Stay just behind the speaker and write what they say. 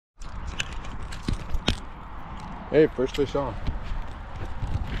Hey, first fish on.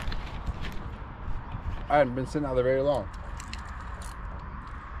 I hadn't been sitting out there very long.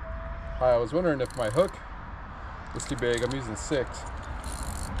 I was wondering if my hook was too big. I'm using 6. 6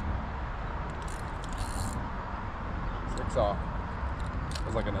 off. It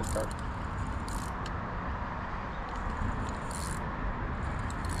was like a nice carp.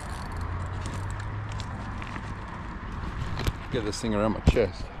 Get this thing around my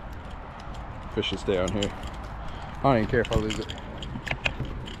chest. Fish should stay on here. I don't even care if I lose it.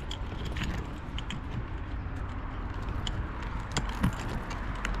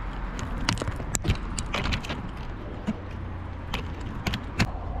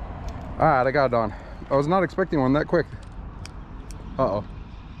 Alright, I got it on. I was not expecting one that quick. Uh-oh.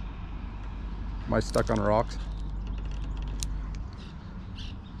 Am I stuck on rocks?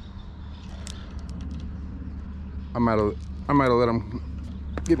 I might have let him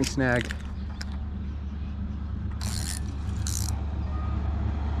get me snagged.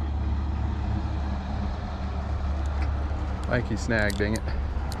 I think he's snagged, dang it.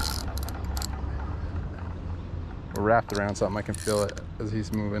 We're wrapped around something, I can feel it as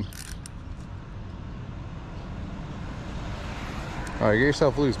he's moving. Alright, get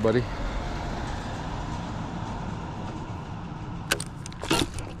yourself loose, buddy.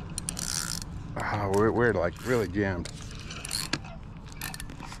 Oh, we're like really jammed.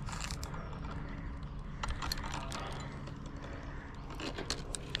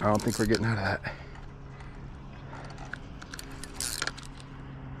 I don't think we're getting out of that.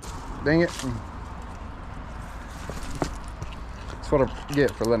 Dang it. That's what I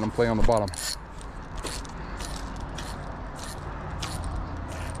get for letting them play on the bottom.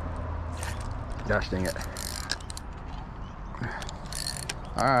 Gosh dang it.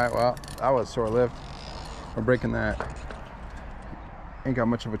 Alright, well, that was short-lived. We're breaking that. Ain't got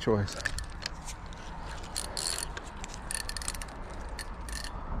much of a choice.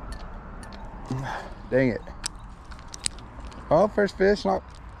 Dang it. Well, first fish, I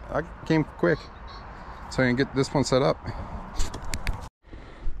came quick. So I can get this one set up.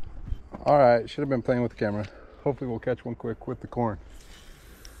 Alright, should have been playing with the camera. Hopefully we'll catch one quick with the corn.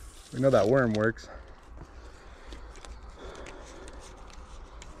 We know that worm works.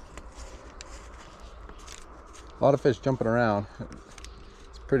 A lot of fish jumping around.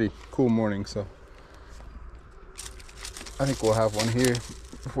 It's a pretty cool morning, so I think we'll have one here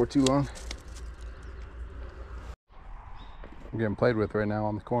before too long. I'm getting played with right now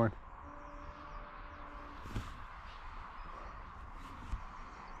on the corn.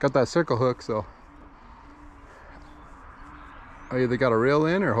 Got that circle hook, so I either got a reel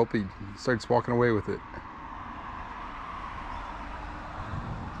in or hope he starts walking away with it.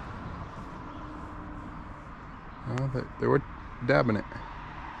 Well, they were dabbing it.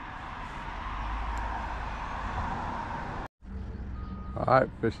 Alright,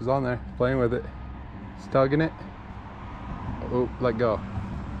 fish is on there, playing with it. He's tugging it. Oh, let go.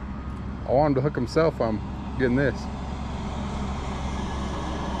 I want him to hook himself. I'm getting this.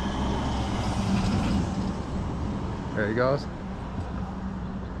 There he goes.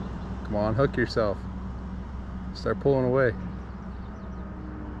 Come on, hook yourself. Start pulling away.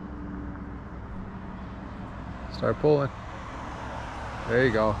 Start pulling. There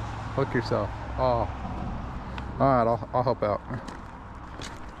you go. Hook yourself. Oh. Alright, I'll help out.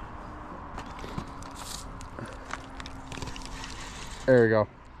 There we go.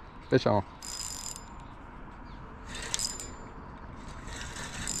 Fish on.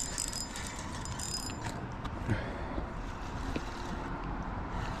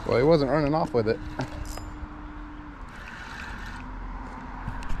 Well, he wasn't running off with it.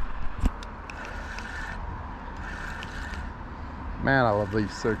 Man, I love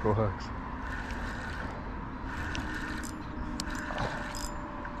these circle hooks.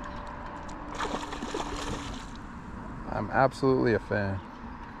 I'm absolutely a fan.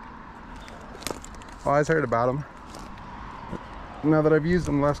 I've always heard about them. Now that I've used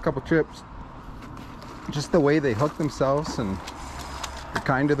them the last couple trips, just the way they hook themselves and they're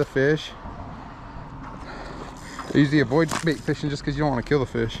kind to the fish. I usually avoid bait fishing just because you don't want to kill the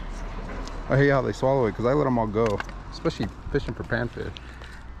fish. I hate how they swallow it because I let them all go, especially fishing for panfish.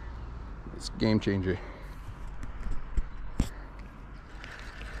 It's a game changer.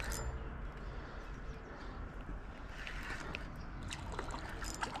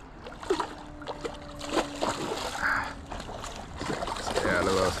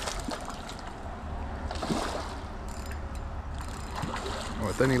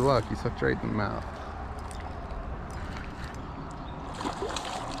 With any luck, he's hooked right in the mouth.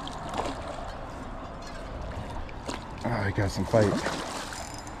 Oh, he got some fight.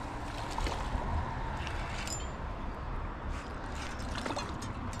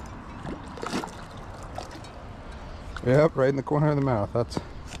 Yep, right in the corner of the mouth. That's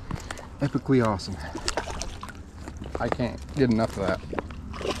epically awesome. I can't get enough of that.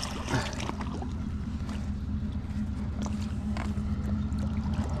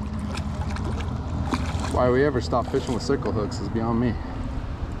 Why we ever stop fishing with circle hooks is beyond me.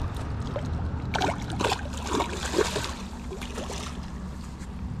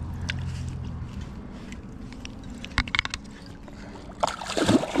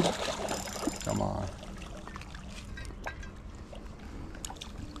 Come on.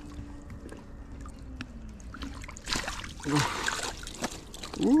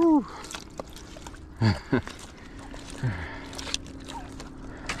 Woo.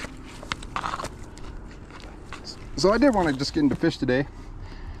 So I did want to just get into fish today,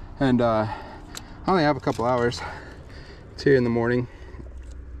 and I only have a couple hours. It's here in the morning,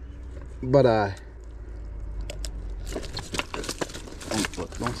 but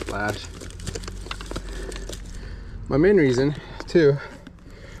don't splash. My main reason too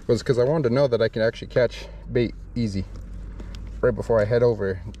was because I wanted to know that I can actually catch bait easy right before I head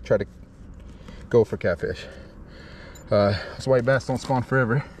over and try to go for catfish. Those white bass don't spawn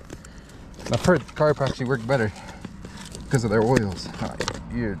forever. And I've heard carp actually work better because of their oils. Oh,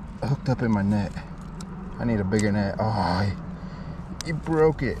 you're hooked up in my net. I need a bigger net. Oh, you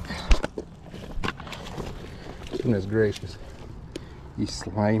broke it. Goodness gracious. You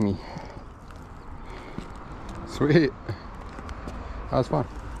slimy. Sweet. That was fun.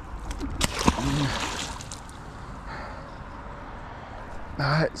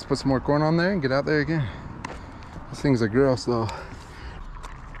 Alright, let's put some more corn on there and get out there again. These things are gross though.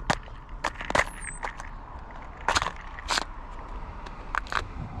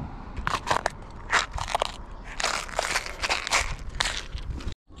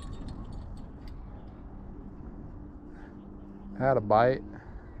 Had a bite,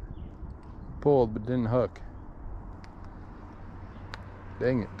 pulled but didn't hook.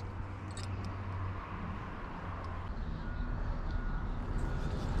 Dang it.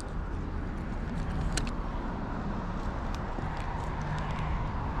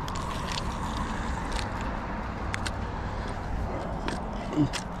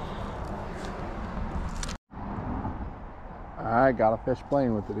 I got a fish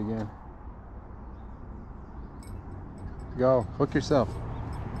playing with it again. Go, hook yourself.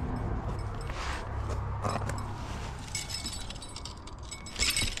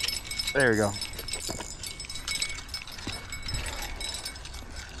 There we go.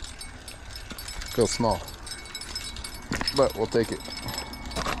 Feels small, but we'll take it.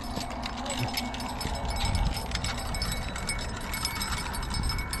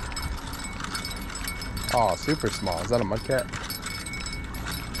 Oh, super small. Is that a mudcat?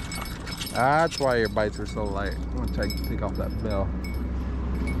 That's why your bites were so light. I'm gonna try to take off that bell.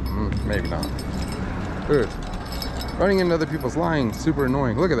 Maybe not. Dude, running into other people's line, super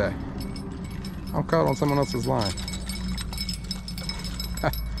annoying. Look at that. I'm caught on someone else's line.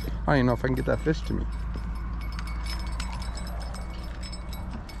 I don't even know if I can get that fish to me.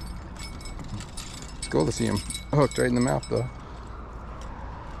 It's cool to see him hooked right in the mouth though.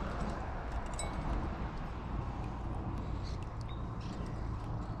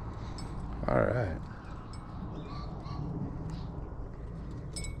 All right.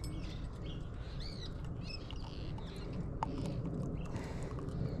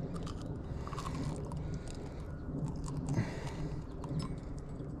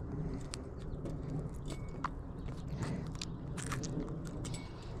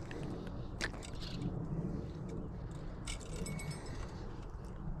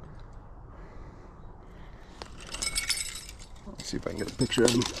 Let's see if I can get a picture of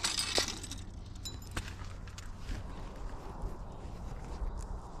him.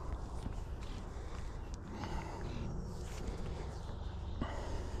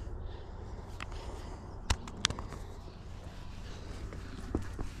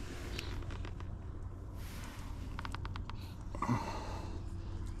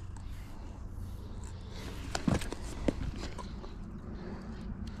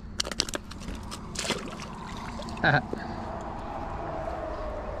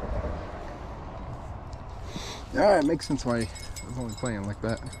 Alright, makes sense why I was only playing like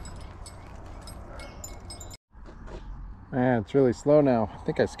that. Man, it's really slow now. I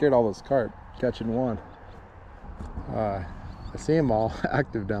think I scared all those carp catching one. I see them all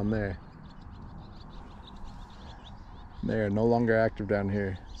active down there. They are no longer active down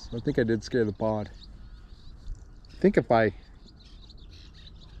here. So I think I did scare the pod. I think if I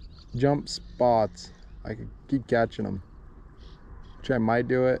jump spots, I could keep catching them. Which I might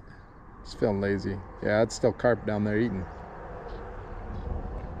do it. Just feeling lazy. Yeah, it's still carp down there eating.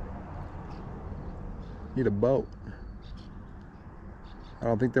 Need a boat. I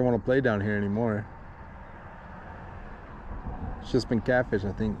don't think they want to play down here anymore. It's just been catfish,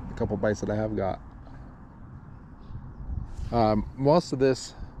 I think, a couple bites that I have got. Most of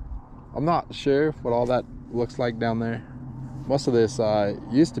this, I'm not sure what all that looks like down there. Most of this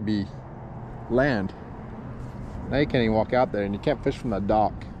used to be land. Now you can't even walk out there, and you can't fish from the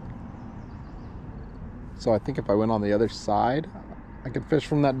dock. So I think if I went on the other side, I could fish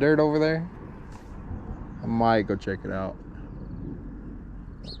from that dirt over there. I might go check it out.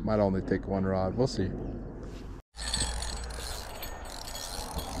 Might only take one rod. We'll see.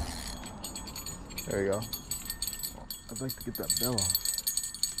 There you go. I'd like to get that bill off.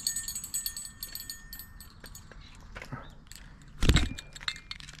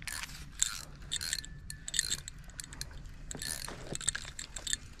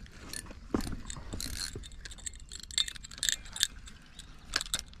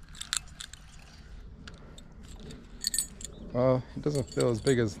 It doesn't feel as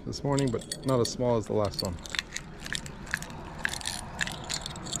big as this morning, but not as small as the last one.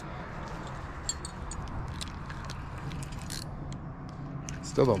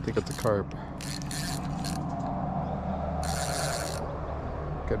 Still don't think it's a carp.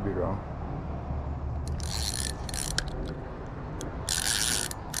 Could be wrong.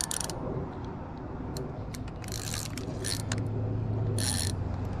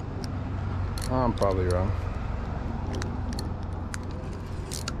 I'm probably wrong.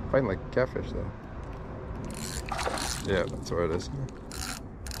 Fighting like catfish though. Yeah, that's where it is.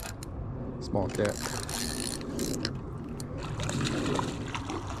 Small cat.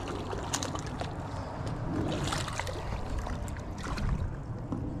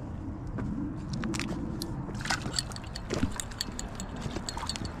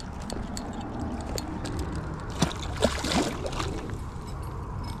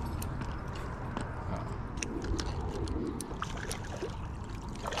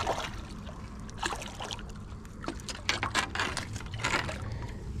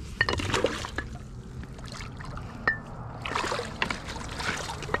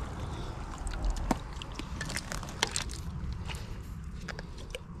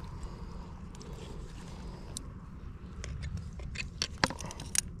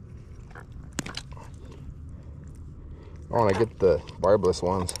 I want to get the barbless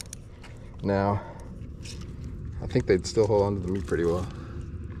ones now. I think they'd still hold on to the meat pretty well.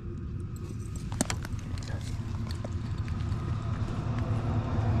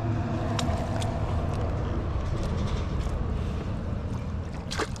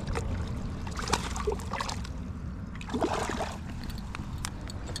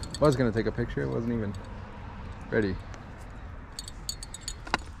 I was going to take a picture, it wasn't even ready.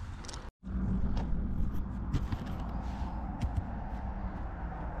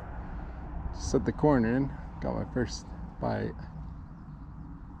 Set the corner in, got my first bite.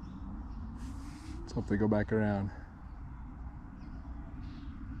 Let's hope they go back around.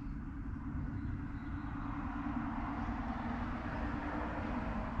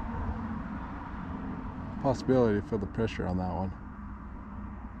 Possibility to feel the pressure on that one.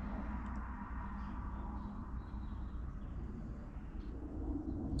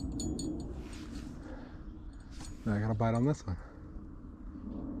 Now I got a bite on this one.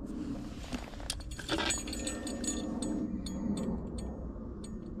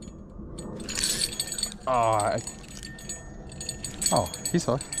 Oh, he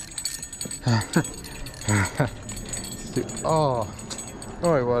saw it. Oh,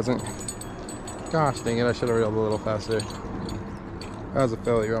 no, he wasn't. Gosh dang it, I should have reeled a little faster. That was a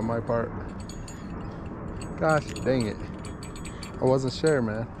failure on my part. Gosh dang it. I wasn't sure,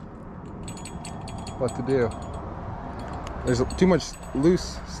 man, what to do. There's too much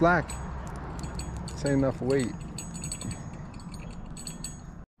loose slack. This ain't enough weight.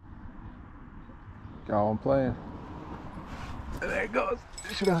 Got one playing. And there it goes.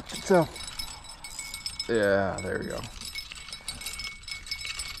 It should have hooked itself. Yeah, there we go.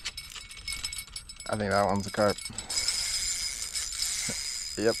 I think that one's a carp.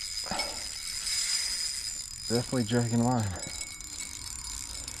 Yep. Definitely dragging line.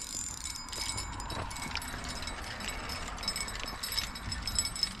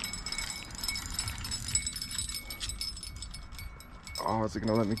 Oh, is it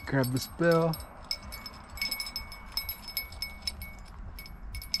gonna let me grab this bill?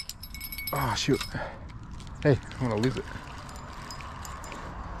 Oh shoot. Hey, I'm gonna lose it.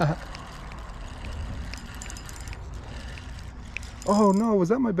 Oh no, was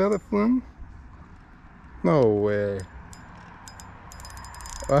that my bill that flew in? No way.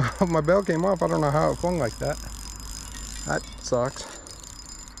 My bell came off. I don't know how it flung like that. That sucks.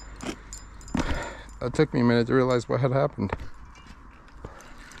 It took me a minute to realize what had happened.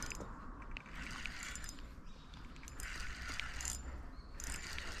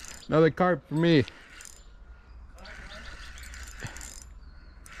 Another carp for me.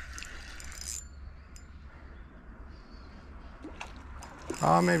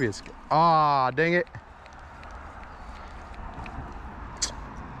 Oh, maybe it's, ah, dang it.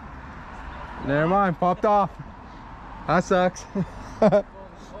 Never mind, popped off. That sucks.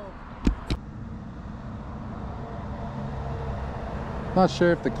 Not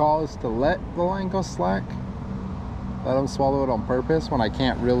sure if the call is to let the line go slack. Let them swallow it on purpose when I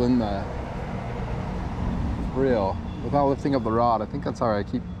can't reel in the reel without lifting up the rod. I think that's how I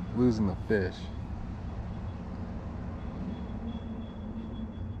keep losing the fish.